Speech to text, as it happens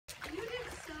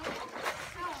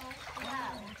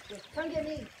Come get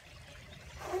me.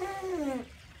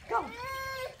 Come.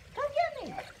 Come get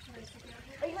me.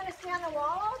 Are you going to stay on the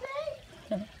wall all day?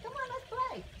 Come on, let's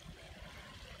play.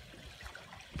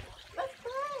 Let's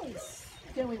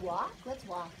play. Can we walk? Let's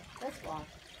walk. Let's walk.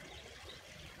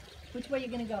 Which way are you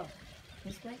going to go?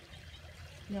 This way?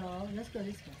 No, let's go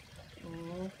this way.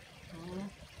 Oh.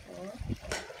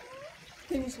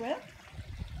 Can you swim?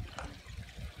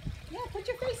 Yeah, put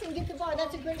your face in, get the bar.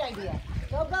 That's a great idea.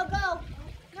 Go, go, go.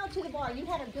 No, to the bar. You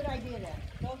had a good idea there.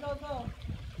 Go, go, go.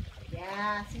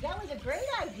 Yeah, see, that was a great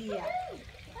idea.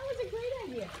 That was a great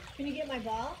idea. Can you get my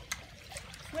ball?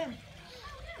 Swim.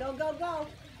 Go, go, go.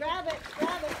 Grab it,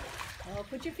 grab it. Oh,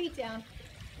 put your feet down.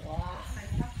 Wow.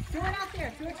 Throw it out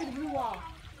there. Throw it to the blue wall.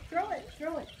 Throw it,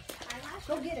 throw it.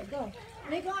 Go get it, go.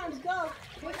 Big arms, go.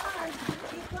 Big arms.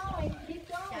 Keep going, keep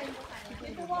going.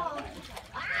 Get the wall.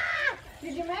 Ah!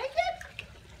 Did you make it?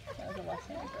 That was a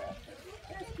left-hand girl.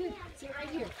 That's good. Sit right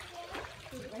here.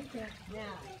 Sit right there.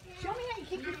 Now, show me how you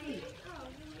kick your feet.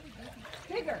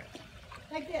 Bigger.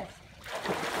 Like this.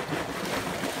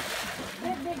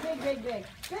 Big, big, big, big, big.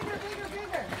 Bigger, bigger,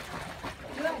 bigger.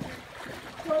 Good.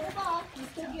 Throw the ball. You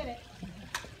still get it.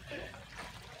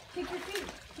 Kick your feet.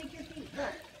 Kick your feet.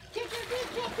 Look. Kick your feet.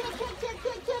 Kick, kick, kick, kick,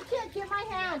 kick, kick, kick. Get my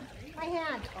hand. My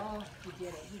hand. Oh, you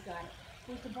did it. You got it.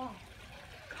 Where's the ball?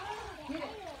 Get it.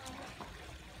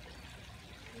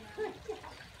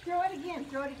 Throw it again.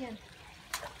 Throw it again.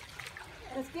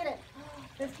 Let's get it.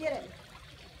 Let's get it.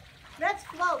 Let's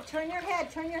float. Turn your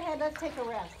head. Turn your head. Let's take a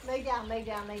rest. Lay down. Lay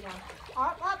down. Lay down.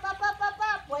 Up, up, up, up, up,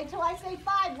 up. Wait till I say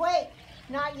 5. Wait.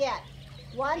 Not yet.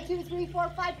 1, 2, 3, 4,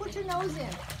 5. Put your nose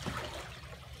in.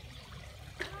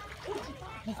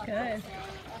 That's good.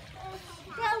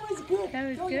 That was good. That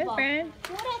was Throw good, friend.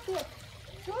 Throw it out there.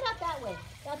 Throw it out that way.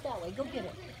 Out that way. Go get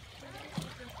it.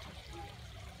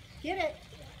 Get it.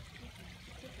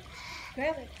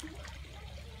 Grab it.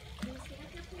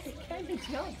 Kind of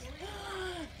jumps.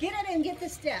 Get it and get the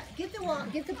step. Get the wall.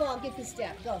 Get the ball. Get the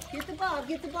step. Go. Get the ball.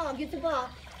 Get the ball. Get the ball.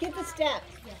 Get the step.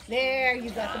 There, you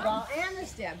got the ball and the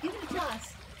step. Give it a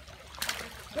toss.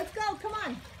 Let's go. Come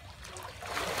on.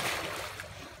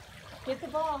 Get the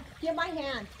ball. Get my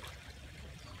hand.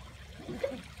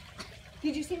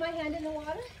 Did you see my hand in the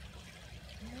water?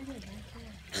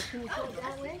 Can you go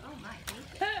that way? Oh my.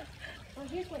 Oh,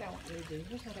 here's what I want you to do.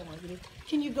 Here's what I want you to do.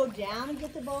 Can you go down and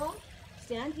get the ball?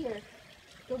 Stand here.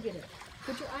 Go get it.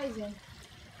 Put your eyes in.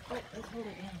 Oh, let's hold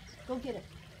it down. Go get it.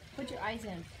 Put your eyes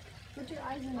in. Put your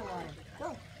eyes in the water.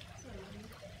 Go.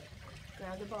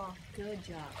 Grab the ball. Good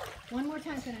job. One more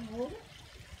time. Can I hold it?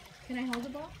 Can I hold the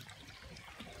ball?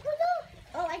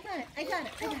 Oh, I got it. I got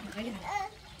it. I got it. I got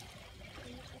it.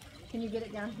 Can you get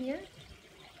it down here?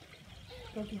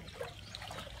 Go get it.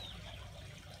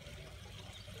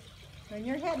 Turn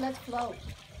your head, let's float.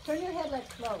 Turn your head,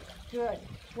 let's float. Good.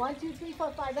 1, 2, 3,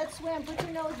 4, 5. Let's swim. Put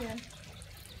your nose in.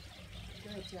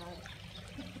 Good job.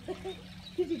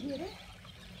 Did you get it?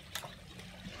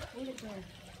 Where'd it go?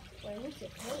 Boy, I wish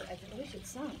it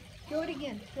sunk. Throw it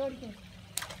again. Throw it again.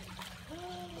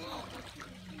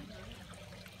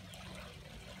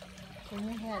 Turn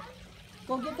your head.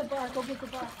 Go get the bar. Go get the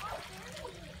bar.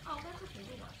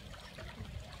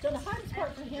 So the hardest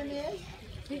part for him is,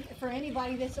 for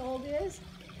anybody this old is,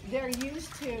 they're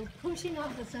used to pushing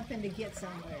off of something to get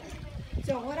somewhere.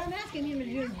 So what I'm asking him to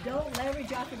do is don't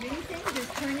leverage off of anything,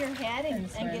 just turn your head and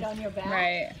get on your back.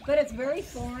 Right. But it's very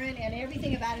foreign and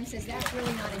everything about him says that's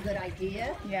really not a good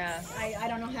idea. Yeah. I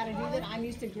don't know how to do that. I'm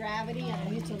used to gravity and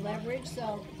I'm used to leverage.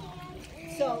 So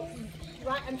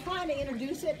right, I'm trying to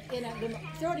introduce it in a,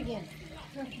 throw it again.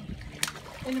 Throw it again.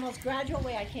 In the most gradual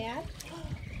way I can.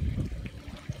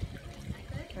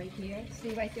 Right here.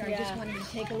 See right there, I just wanted to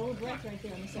take a little breath right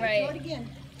there on the side. Right. Throw it again.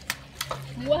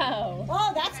 Wow.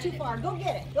 Oh, that's too far. Go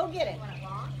get it. Go get it.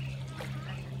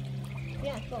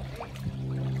 Yeah, go.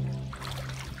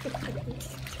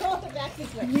 Throw it back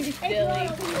this way. You Hey, throw silly.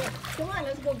 it over here. Come on,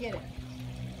 let's go get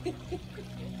it.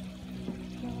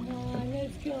 Come on,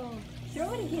 let's go.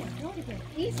 Throw it again. Throw it again.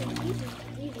 Easy, easy,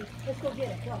 easy. Let's go get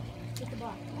it. Go. Get the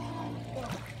ball. Go.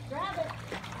 Grab it.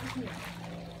 Here.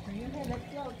 Turn your head.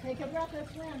 Let's go. Take a breath.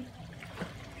 Let's swim.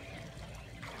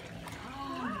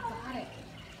 Oh, you got it.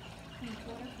 Can you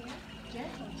throw it here?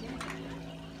 Gentle, gentle.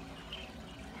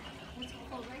 Let's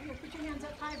go right here. Put your hands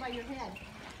up high by your head.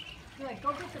 Good. Go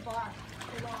get the bar.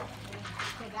 The ball.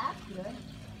 Okay, that's good.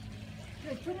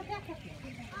 Good. Put it back up here.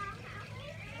 Put it back up.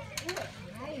 Good.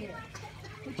 Right here.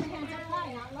 Put your hands up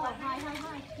high, not low. High, high,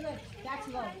 high. Good. That's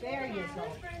low. There you go.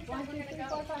 1, 2, 3,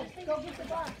 4, 5. Go get the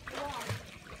bar. The ball.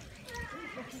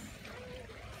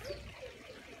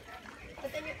 But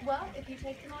then, well, if you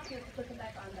take them off, you have to put them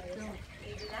back on by yourself. Can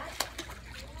you do that?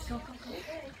 Go, go, go.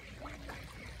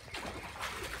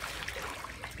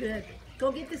 Good.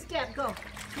 Go get the step. Go.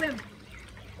 Swim.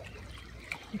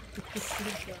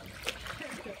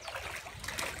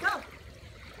 Go.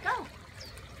 Go.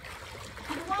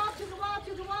 To the wall, to the wall,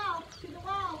 to the wall, to the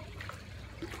wall.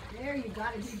 There, you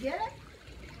got it. Did you get it?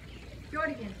 Throw it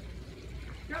again.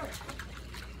 Throw it.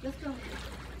 Let's go.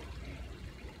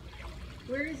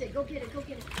 Where is it? Go get it. Go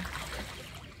get it.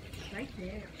 Right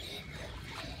there.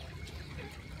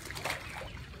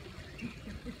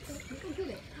 Go get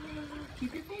it.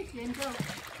 Keep your face in. Go.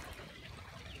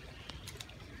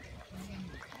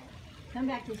 Come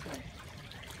back this way.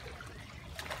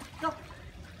 Go.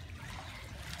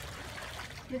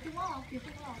 Get the wall. Get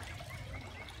the wall.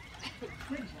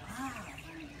 Good job.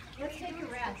 Let's take a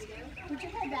rest. Put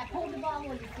your head back. Hold the ball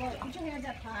while you float. Put your hands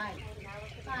up high.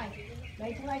 5.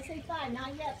 Wait till I say 5.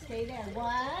 Not yet. Stay there.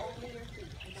 1,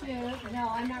 2. No,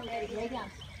 I'm not ready. Lay down.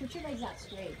 Put your legs out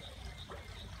straight.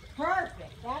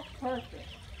 Perfect. That's perfect.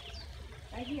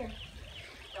 Right here.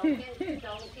 Don't get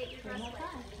your One more breast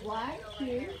time. 1,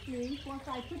 2, 3, 4,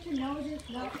 5. Put your nose in.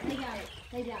 No, lay down.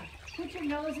 Lay down. Put your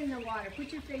nose in the water.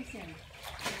 Put your face in.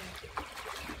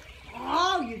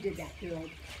 Oh, you did that good.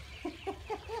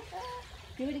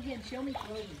 Do it again. Show me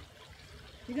floating.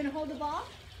 You're going to hold the ball?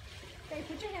 Okay,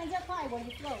 put your hands up high while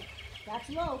you float. That's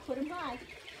low. Put them high.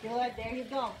 Good. There you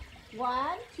go.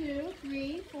 1, 2,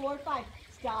 3, 4, 5.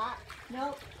 Stop.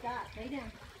 Nope. Stop. Lay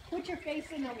down. Put your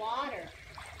face in the water.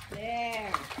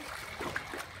 There.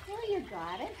 There you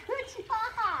got it. Good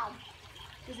job.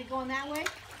 Is it going that way?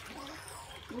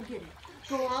 Go get it.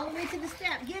 Go all the way to the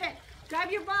step. Get it.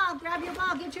 Grab your ball. Grab your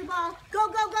ball. Get your ball. Go,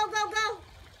 go, go, go, go.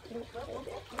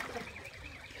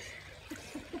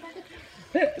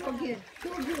 Go get it. Go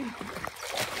get it.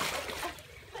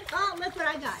 Oh, look what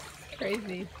I got.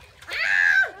 Crazy.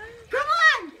 Ah! Come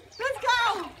on. Let's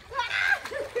go. Ah!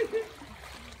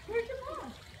 Where's your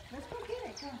ball? Let's go get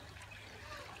it. Go.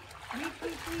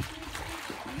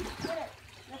 Reach. Get it.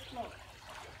 Let's float.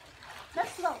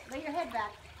 Let's float. Lay your head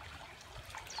back.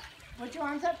 Put your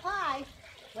arms up high.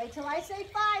 Wait till I say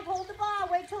 5. Hold the ball.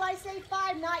 Wait till I say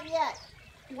 5. Not yet.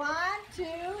 1, 2,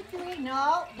 3.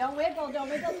 No, don't wiggle. Don't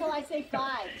wiggle till I say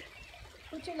 5.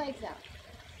 Put your legs out.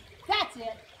 That's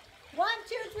it. 1,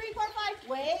 2, 3, 4, 5.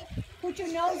 Wait. Put your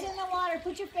nose in the water.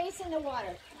 Put your face in the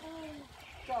water.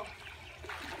 Go.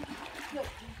 Good.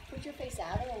 Put your face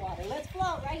out of the water. Let's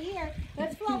float right here.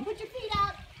 Let's float. Put your feet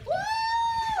out.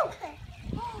 Woo!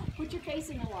 Put your face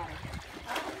in the water.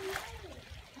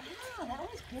 Wow, that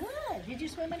was good. Did you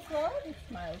swim and float?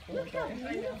 Smiles a little Look how bit.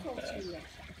 beautiful she looks.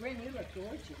 Bryn, you look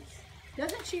gorgeous.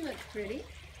 Doesn't she look pretty?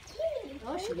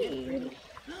 Oh, she is pretty.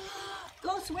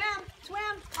 Go swim,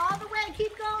 swim all the way.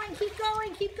 Keep going, keep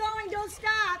going, keep going. Don't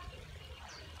stop.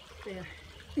 There.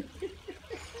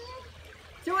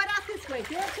 Throw it out this way.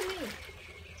 Throw it to me.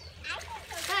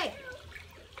 Hey.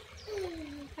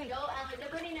 Hey. Go,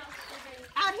 Brittany, no.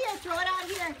 Out here. Throw it out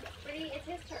here. Brittany, it's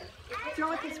his turn.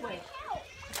 Throw it this way.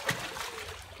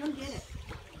 Come get it.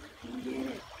 Come get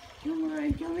it. Come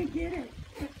on, come and get it.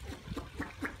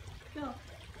 Go.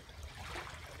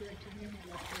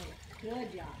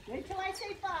 Good job. Wait till I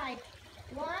say 5.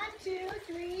 1, 2,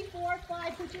 3, 4,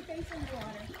 5. Put your face in the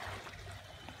water.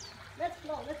 Let's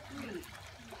float. Let's breathe.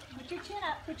 Put your chin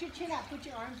up. Put your chin up. Put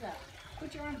your arms up.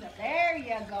 Put your arms up. There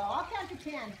you go. I'll count to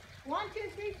 10. 1, 2,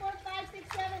 3, 4, 5,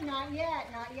 6, 7. Not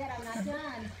yet. Not yet. I'm not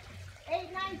done.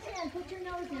 8, 9, 10. Put your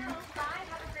nose in. 5.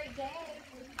 Have a great day.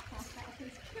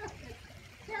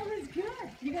 That was good.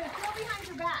 You're going to throw behind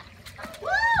your back.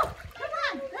 Woo! Come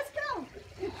on. Let's go.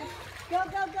 Go,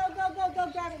 go, go, go, go,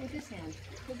 go. Grab it with this hand.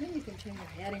 Because then you can turn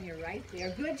your head and you're right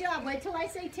there. Good job. Wait till I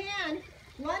say 10.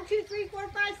 1, 2, 3, 4,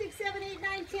 5, 6, 7, 8,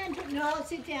 9, 10. No,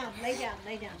 sit down. Lay down.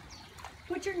 Lay down.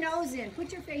 Put your nose in.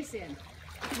 Put your face in.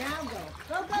 Now go.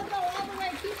 Go, go, go. All the way.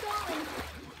 Keep going.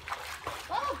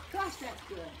 Oh, gosh, that's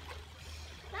good.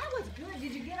 That was good.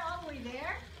 Did you get all the way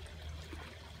there?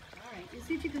 All right. Let's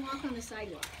see if you can walk on the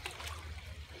sidewalk.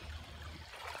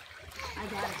 I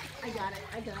got it. I got it.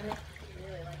 I got it.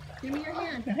 Really like that. Give me your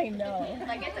hand. I know.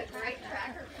 Like, it's a great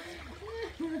tracker.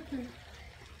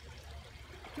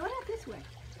 Go out this way.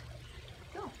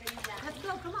 Go. Let's go.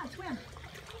 Come on, swim.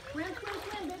 Swim, swim,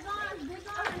 swim. Big arms, big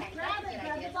arms. Okay, Grab that's a it, good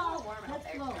grab idea. the It's a ball. little warm out Let's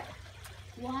there, float.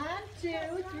 so. 1,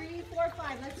 2, 3, 4,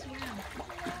 5. Let's swim.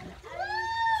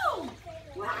 Woo!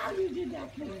 Wow, you did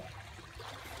that good.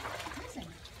 Listen.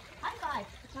 High five.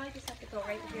 Now I just have to go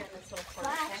right here in this little corner.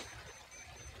 Splash. Okay?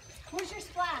 Where's your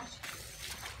splash?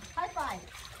 High five.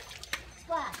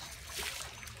 Splash.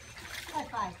 High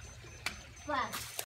five. Splash.